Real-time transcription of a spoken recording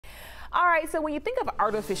All right, so when you think of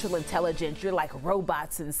artificial intelligence, you're like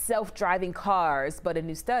robots and self-driving cars, but a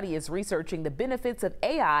new study is researching the benefits of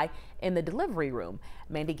AI in the delivery room.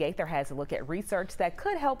 Mandy Gaither has a look at research that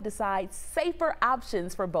could help decide safer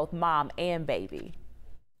options for both mom and baby.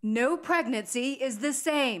 No pregnancy is the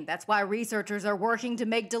same. That's why researchers are working to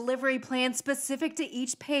make delivery plans specific to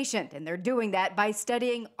each patient, and they're doing that by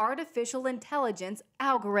studying artificial intelligence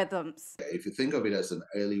algorithms. If you think of it as an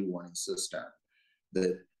early warning system,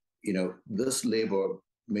 that this labor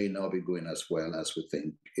may not be going as well as we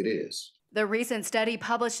think it is. The recent study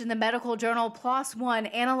published in the medical journal PLOS ONE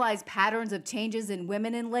analyzed patterns of changes in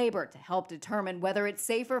women in labor to help determine whether it's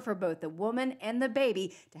safer for both the woman and the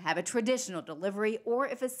baby to have a traditional delivery or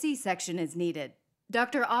if a C-section is needed.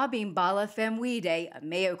 Dr. Abimbola Famwide, a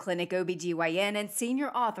Mayo Clinic OBGYN and senior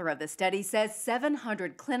author of the study, says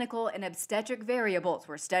 700 clinical and obstetric variables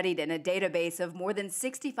were studied in a database of more than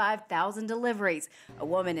 65,000 deliveries. A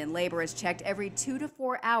woman in labor is checked every 2 to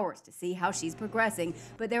 4 hours to see how she's progressing,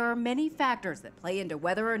 but there are many factors that play into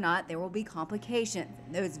whether or not there will be complications,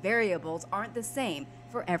 and those variables aren't the same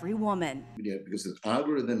for every woman. Yeah, because the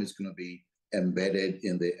algorithm is going to be embedded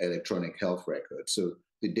in the electronic health record. So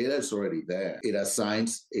the data is already there. It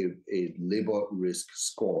assigns a labor risk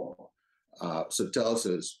score. So it tells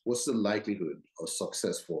us what's the likelihood of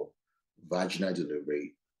successful vaginal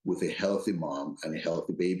delivery with a healthy mom and a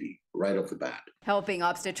healthy baby right off the bat. Helping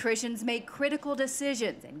obstetricians make critical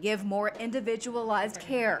decisions and give more individualized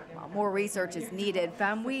care. While more research is needed,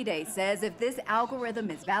 Famwide says if this algorithm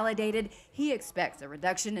is validated, he expects a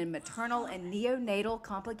reduction in maternal and neonatal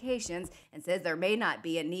complications and says there may not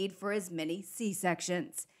be a need for as many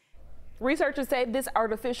C-sections. Researchers say this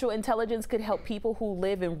artificial intelligence could help people who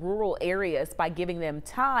live in rural areas by giving them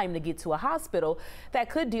time to get to a hospital that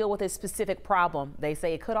could deal with a specific problem. They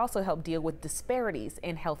say it could also help deal with disparities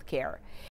in health care.